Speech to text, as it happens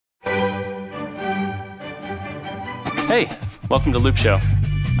Hey, welcome to Loop Show.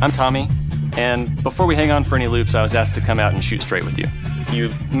 I'm Tommy, and before we hang on for any loops, I was asked to come out and shoot straight with you. You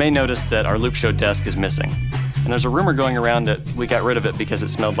may notice that our Loop Show desk is missing, and there's a rumor going around that we got rid of it because it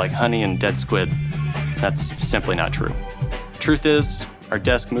smelled like honey and dead squid. That's simply not true. Truth is, our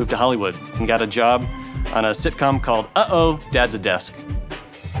desk moved to Hollywood and got a job on a sitcom called Uh-Oh, Dad's a Desk.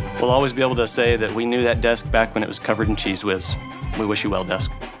 We'll always be able to say that we knew that desk back when it was covered in Cheese Whiz. We wish you well, desk.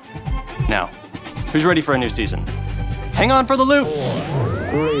 Now, who's ready for a new season? Hang on for the loop!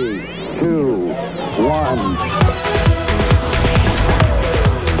 3, 2, 1.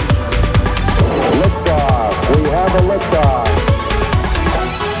 Liftoff. We have a liftoff.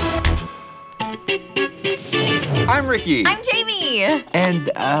 I'm Ricky. I'm Jamie. And,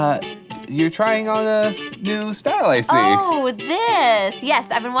 you're trying on a new style, I see. Oh, this.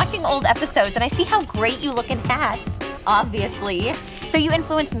 Yes, I've been watching old episodes and I see how great you look in hats, obviously. So you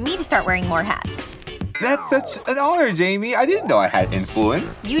influenced me to start wearing more hats. That's such an honor, Jamie. I didn't know I had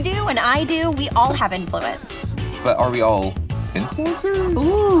influence. You do and I do. We all have influence. But are we all influencers?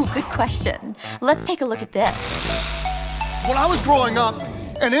 Ooh, good question. Let's take a look at this. When I was growing up,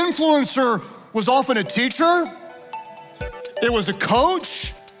 an influencer was often a teacher, it was a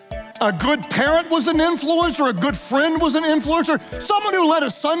coach, a good parent was an influencer, a good friend was an influencer, someone who led a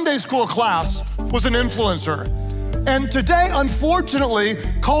Sunday school class was an influencer. And today, unfortunately,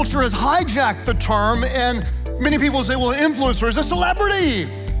 culture has hijacked the term and many people say, well, an influencer is a celebrity,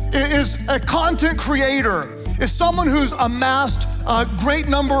 is a content creator, is someone who's amassed a great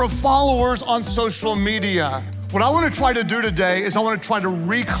number of followers on social media. What I want to try to do today is I want to try to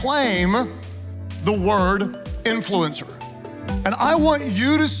reclaim the word influencer. And I want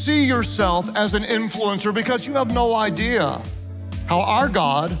you to see yourself as an influencer because you have no idea how our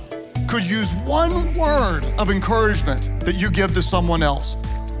God could use one word of encouragement that you give to someone else,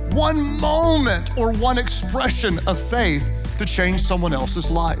 one moment or one expression of faith to change someone else's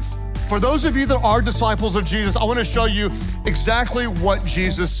life. For those of you that are disciples of Jesus, I want to show you exactly what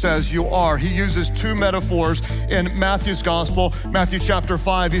Jesus says you are. He uses two metaphors in Matthew's gospel, Matthew chapter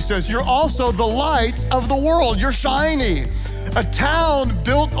 5. He says, you're also the light of the world. You're shiny. A town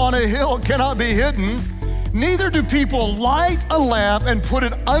built on a hill cannot be hidden. Neither do people light a lamp and put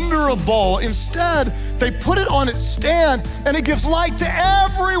it under a bowl. Instead, they put it on its stand and it gives light to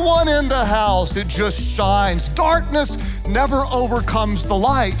everyone in the house. It just shines. Darkness never overcomes the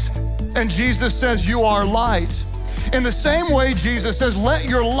light. And Jesus says, you are light. In the same way, Jesus says, let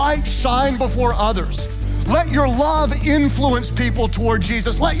your light shine before others. Let your love influence people toward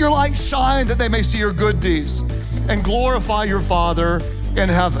Jesus. Let your light shine that they may see your good deeds and glorify your Father in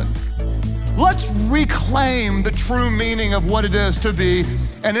heaven. Let's reclaim the true meaning of what it is to be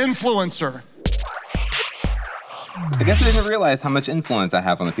an influencer. I guess I didn't realize how much influence I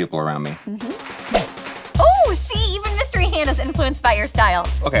have on the people around me. Oh, see, even Mystery Hannah's influenced by your style.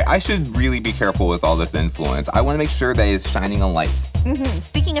 Okay, I should really be careful with all this influence. I want to make sure that it's shining a light.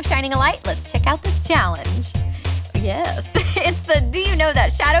 Speaking of shining a light, let's check out this challenge. Yes, it's the Do You Know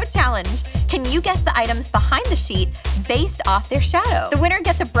That Shadow Challenge. Can you guess the items behind the sheet based off their shadow? The winner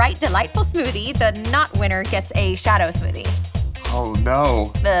gets a bright, delightful smoothie. The not winner gets a shadow smoothie. Oh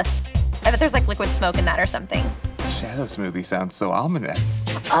no. I bet there's like liquid smoke in that or something. Shadow smoothie sounds so ominous.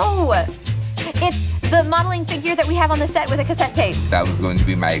 Oh, it's the modeling figure that we have on the set with a cassette tape. That was going to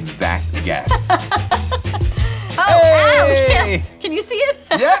be my exact guess. Oh, Hey! ouch! Can you see it?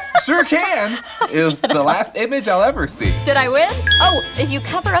 Yep, sure can. It was the last image I'll ever see. Did I win? Oh, if you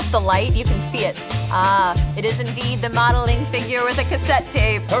cover up the light, you can see it. Ah, it is indeed the modeling figure with a cassette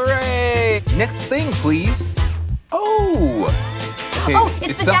tape. Hooray! Next thing, please. Oh! Okay, Oh,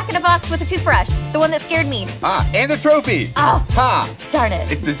 it's the Jack in a Box with a toothbrush. The one that scared me. Ah, and a trophy. Oh, Ha! darn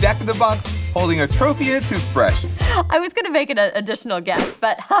it. It's the Jack in the Box holding a trophy and a toothbrush. I was gonna make an additional guess,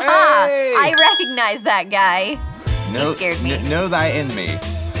 but haha, Hey! I recognize that guy. No, He scared me. Know thy in me.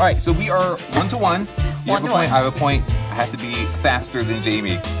 All right, so we are 1-to-1. You have a 1-to-1. point, I have a point. I have to be faster than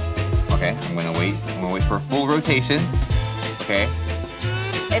Jamie. Okay, I'm gonna wait. I'm gonna wait for a full rotation. Okay.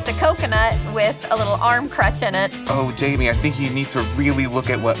 It's a coconut with a little arm crutch in it. Oh, Jamie, I think you need to really look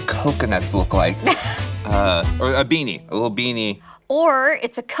at what coconuts look like. Or a beanie, a little beanie. Or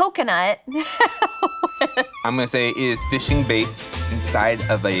it's a coconut. I'm gonna say it is fishing bait inside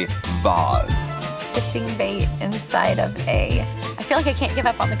of a vase. Fishing bait inside of a... I feel like I can't give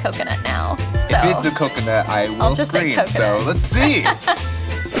up on the coconut now. So. If it's a coconut, I will I'll just say scream. So coconut. let's see. Is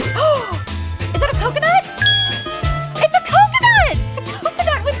that a coconut? It's a coconut! It's a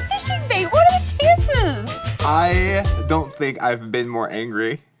coconut with fishing bait. What are the chances? I don't think I've been more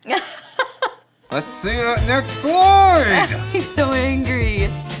angry. Let's see that next slide. He's so angry.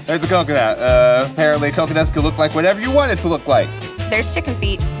 There's a coconut. Apparently coconuts can look like whatever you want it to look like. There's chicken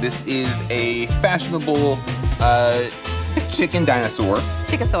feet. This is a fashionable chicken dinosaur.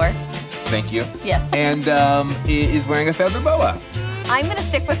 Chickasaur. Thank you. Yes. And it is wearing a feather boa. I'm gonna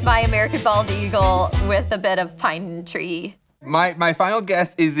stick with my American bald eagle with a bit of pine tree. My final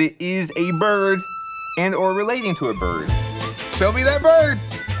guess is it is a bird and or relating to a bird. Show me that bird.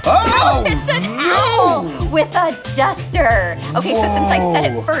 Oh, It's an owl with a duster. Okay, so since I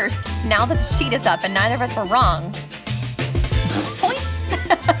said it first, now that the sheet is up and neither of us were wrong. Point.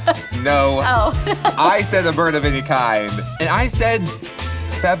 No. Oh. I said a bird of any kind. And I said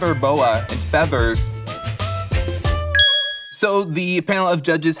feather boa and feathers. So the panel of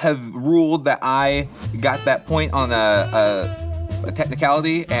judges have ruled that I got that point on a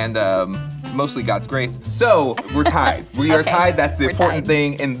technicality and mostly God's grace. So we're tied. We are Okay, tied. That's the we're important tied.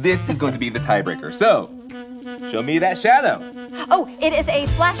 thing. And this is going to be the tiebreaker. So show me that shadow. Oh, it is a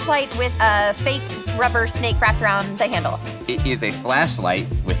flashlight with a fake rubber snake wrapped around the handle. It is a flashlight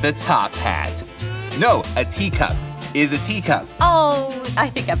with a top hat. No, a teacup is a teacup. Oh, I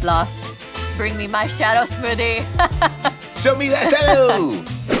think I've lost. Bring me my shadow smoothie. Show me that shadow.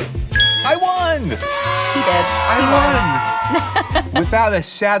 I won. He did. I won. Without a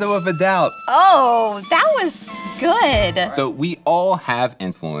shadow of a doubt. Oh, that was good. So we all have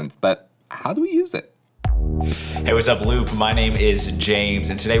influence, but how do we use it? Hey, what's up, Loop? My name is James,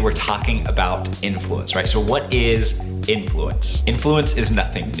 and today we're talking about influence, right? So what is influence? Influence is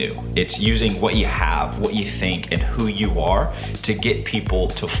nothing new. It's using what you have, what you think, and who you are to get people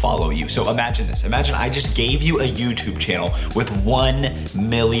to follow you. So imagine this. Imagine I just gave you a YouTube channel with 1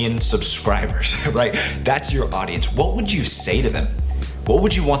 million subscribers, right? That's your audience. What would you say to them? What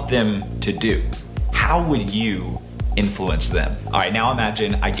would you want them to do? How would you influence them? All right, now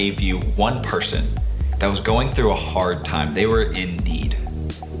imagine I gave you one person that was going through a hard time. They were in need.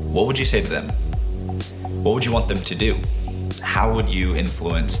 What would you say to them? What would you want them to do? How would you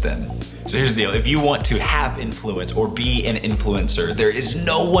influence them? So here's the deal. If you want to have influence or be an influencer, there is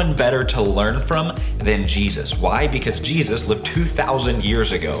no one better to learn from than Jesus. Why? Because Jesus lived 2,000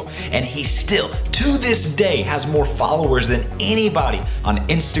 years ago, and he still, to this day, has more followers than anybody on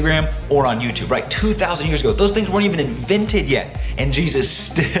Instagram or on YouTube, right? 2,000 years ago. Those things weren't even invented yet, and Jesus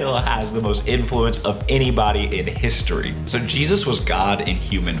still has the most influence of anybody in history. So Jesus was God in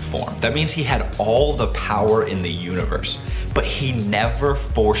human form. That means he had all the power in the universe, but he never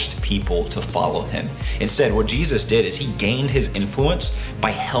forced people to follow him. Instead, what Jesus did is he gained his influence by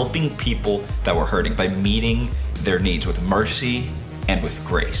helping people that were hurting, by meeting their needs with mercy and with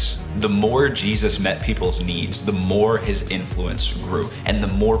grace. The more Jesus met people's needs, the more his influence grew, and the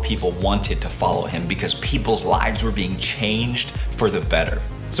more people wanted to follow him because people's lives were being changed for the better.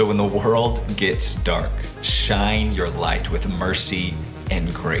 So when the world gets dark, shine your light with mercy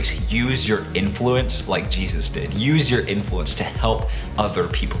and grace. Use your influence like Jesus did. Use your influence to help other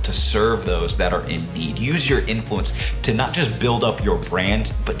people, to serve those that are in need. Use your influence to not just build up your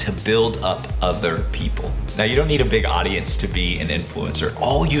brand, but to build up other people. Now, you don't need a big audience to be an influencer.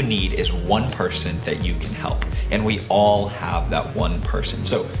 All you need is one person that you can help. And we all have that one person.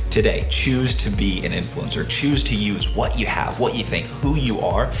 So today, choose to be an influencer. Choose to use what you have, what you think, who you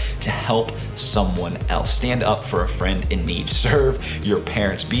are to help someone else. Stand up for a friend in need. Serve your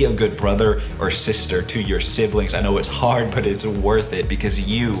parents. Be a good brother or sister to your siblings. I know it's hard, but it's worth it because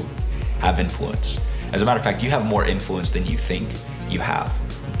you have influence. As a matter of fact, you have more influence than you think you have.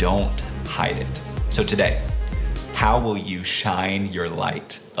 Don't hide it. So today, how will you shine your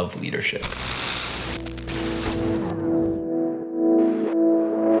light of leadership?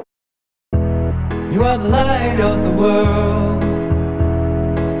 You are the light of the world,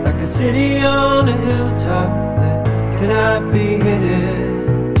 like a city on a hilltop that cannot be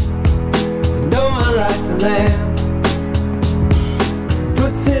hidden. No one lights a lamp,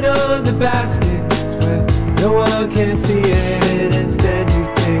 puts it on the baskets where no one can see it. Instead you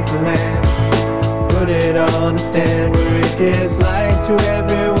take the lamp, put it on the stand where it gives light to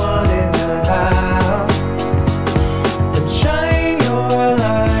everyone in the house. And shine your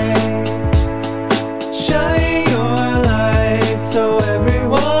light, shine your light, so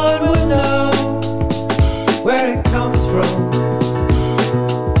everyone will know where it comes from.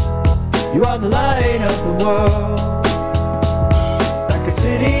 You are the light of the world, like a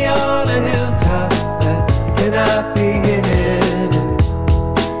city on a hilltop that cannot be hidden.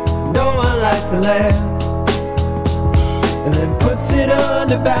 No one lights a lamp and then puts it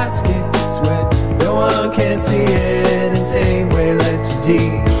under baskets where no one can see it. The same way let your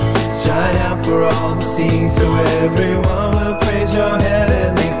deeds shine out for all to see, so everyone will praise your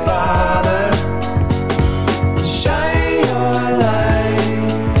heavenly Father. Shine your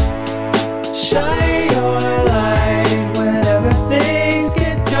light,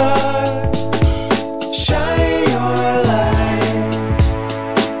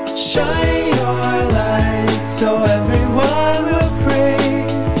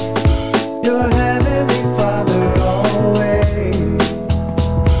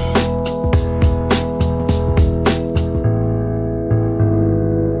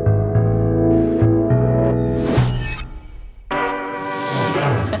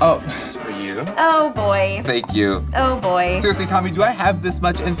 Oh, For you. Oh boy. thank you. Oh boy. Seriously, Tommy, do I have this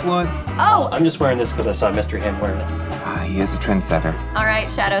much influence? Oh! I'm just wearing this because I saw Mystery Hand wearing it. Ah, he is a trendsetter. All right,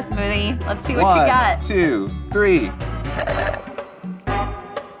 Shadow Smoothie. Let's see what One, you got. 2, 3.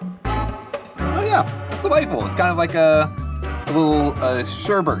 Oh yeah, it's delightful. It's kind of like a little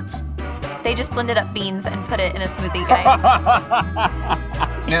sherbet. They just blended up beans and put it in a smoothie, guys.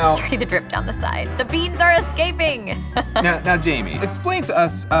 Now, It's starting to drip down the side. The beans are escaping. now, Jamie, explain to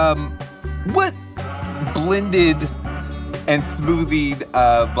us what blended and smoothied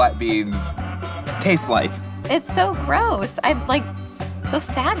black beans taste like. It's so gross. I'm like so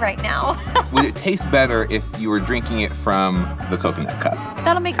sad right now. Would it taste better if you were drinking it from the coconut cup?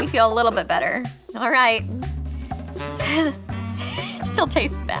 That'll make me feel a little bit better. All right. It still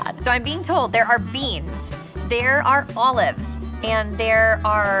tastes bad. So I'm being told there are beans, there are olives, and there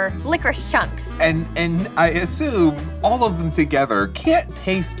are licorice chunks. And I assume all of them together can't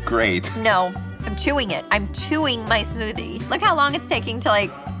taste great. No, I'm chewing it. I'm chewing my smoothie. Look how long it's taking to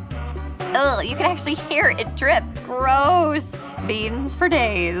ugh, you can actually hear it drip. Gross. Beans for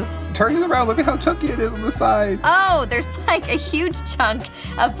days. Turn it around, look at how chunky it is on the side. Oh, there's like a huge chunk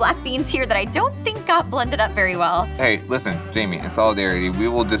of black beans here that I don't think got blended up very well. Hey, listen, Jamie, in solidarity, we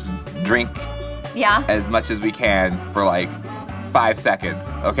will just drink Yeah? as much as we can for like 5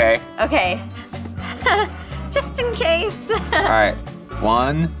 seconds, okay? Okay. Just in case. All right,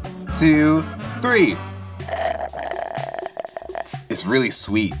 1, 2, 3. It's really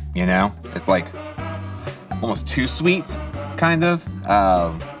sweet, you know? It's like almost too sweet, kind of.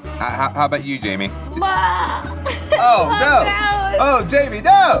 How about you, Jamie? Oh, no! Oh, Jamie,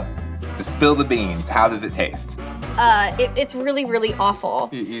 no! To spill the beans, how does it taste? It's really, really awful.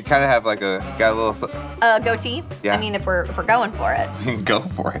 You kind of have like got a little... Goatee? Yeah. I mean, if we're going for it. Go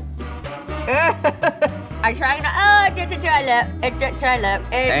for it. I'm trying to,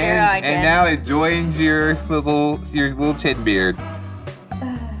 And now it joins your little chin beard.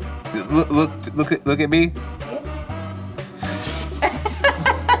 Look at me.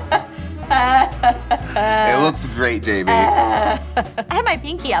 It looks great, Jamie. I have my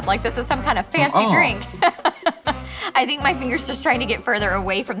pinky up like this is some kind of fancy drink. I think my finger's just trying to get further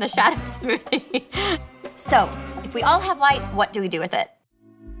away from the shadow smoothie. So, if we all have light, what do we do with it?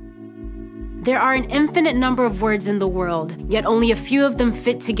 There are an infinite number of words in the world, yet only a few of them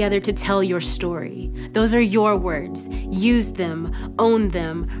fit together to tell your story. Those are your words. Use them, own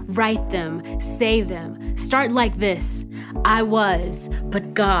them, write them, say them. Start like this. I was,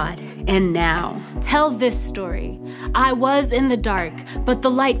 but God, and now. Tell this story. I was in the dark, but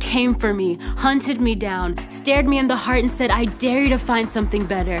the light came for me, hunted me down, stared me in the heart and said, I dare you to find something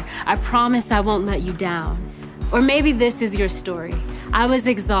better. I promise I won't let you down. Or maybe this is your story. I was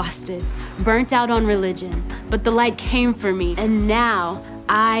exhausted, burnt out on religion, but the light came for me, and now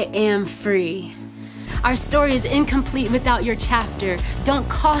I am free. Our story is incomplete without your chapter. Don't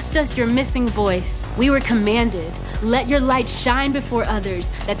cost us your missing voice. We were commanded, let your light shine before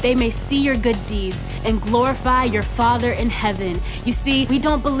others, that they may see your good deeds and glorify your Father in heaven. You see, we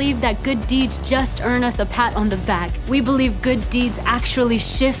don't believe that good deeds just earn us a pat on the back. We believe good deeds actually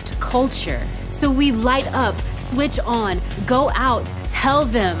shift culture. So we light up, switch on, go out, tell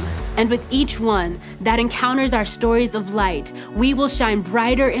them. And with each one that encounters our stories of light, we will shine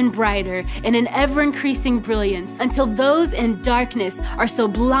brighter and brighter in an ever-increasing brilliance until those in darkness are so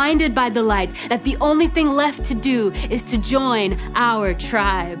blinded by the light that the only thing left to do is to join our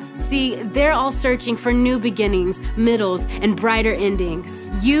tribe. See, they're all searching for new beginnings, middles, and brighter endings.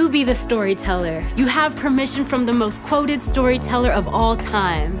 You be the storyteller. You have permission from the most quoted storyteller of all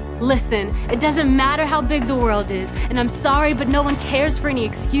time. Listen, it doesn't matter how big the world is, and I'm sorry, but no one cares for any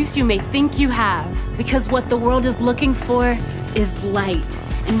excuse you may think you have. Because what the world is looking for is light,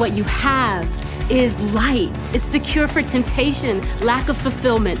 and what you have is light. It's the cure for temptation, lack of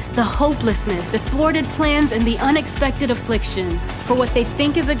fulfillment, the hopelessness, the thwarted plans, and the unexpected affliction. For what they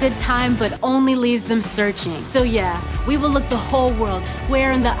think is a good time, but only leaves them searching. So yeah, we will look the whole world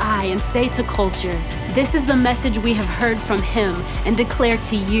square in the eye and say to culture, this is the message we have heard from him, and declare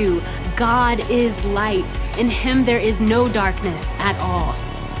to you, God is light. In him there is no darkness at all.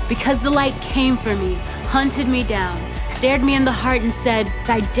 Because the light came for me, hunted me down, stared me in the heart and said,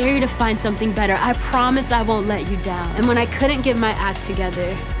 I dare you to find something better. I promise I won't let you down. And when I couldn't get my act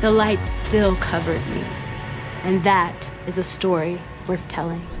together, the light still covered me. And that is a story worth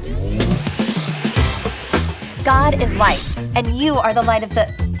telling. God is light, and you are the light of the...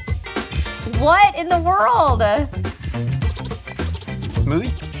 What in the world?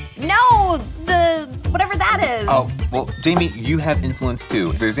 Smoothie? No, the whatever that is. Oh, well, Jamie, you have influence too.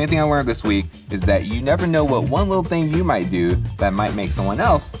 If there's anything I learned this week, is that you never know what one little thing you might do that might make someone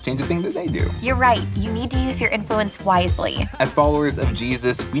else change the thing that they do. You're right. You need to use your influence wisely. As followers of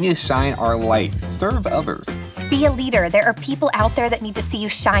Jesus, we need to shine our light, serve others. Be a leader. There are people out there that need to see you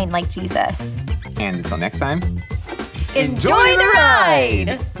shine like Jesus. And until next time, Enjoy the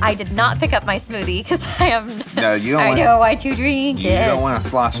ride! I did not pick up my smoothie because I am. No, you don't I want. know why to drink You it. don't want to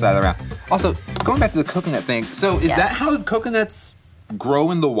slosh that around. Also, going back to the coconut thing. So, is Yes. that how coconuts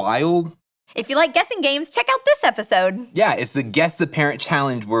grow in the wild? If you like guessing games, check out this episode. Yeah, it's the Guess the Parent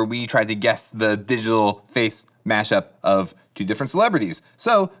Challenge where we tried to guess the digital face mashup of two different celebrities.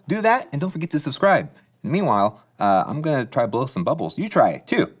 So, do that and don't forget to subscribe. Meanwhile, I'm gonna try to blow some bubbles. You try it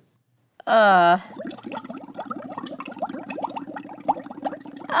too. Ah.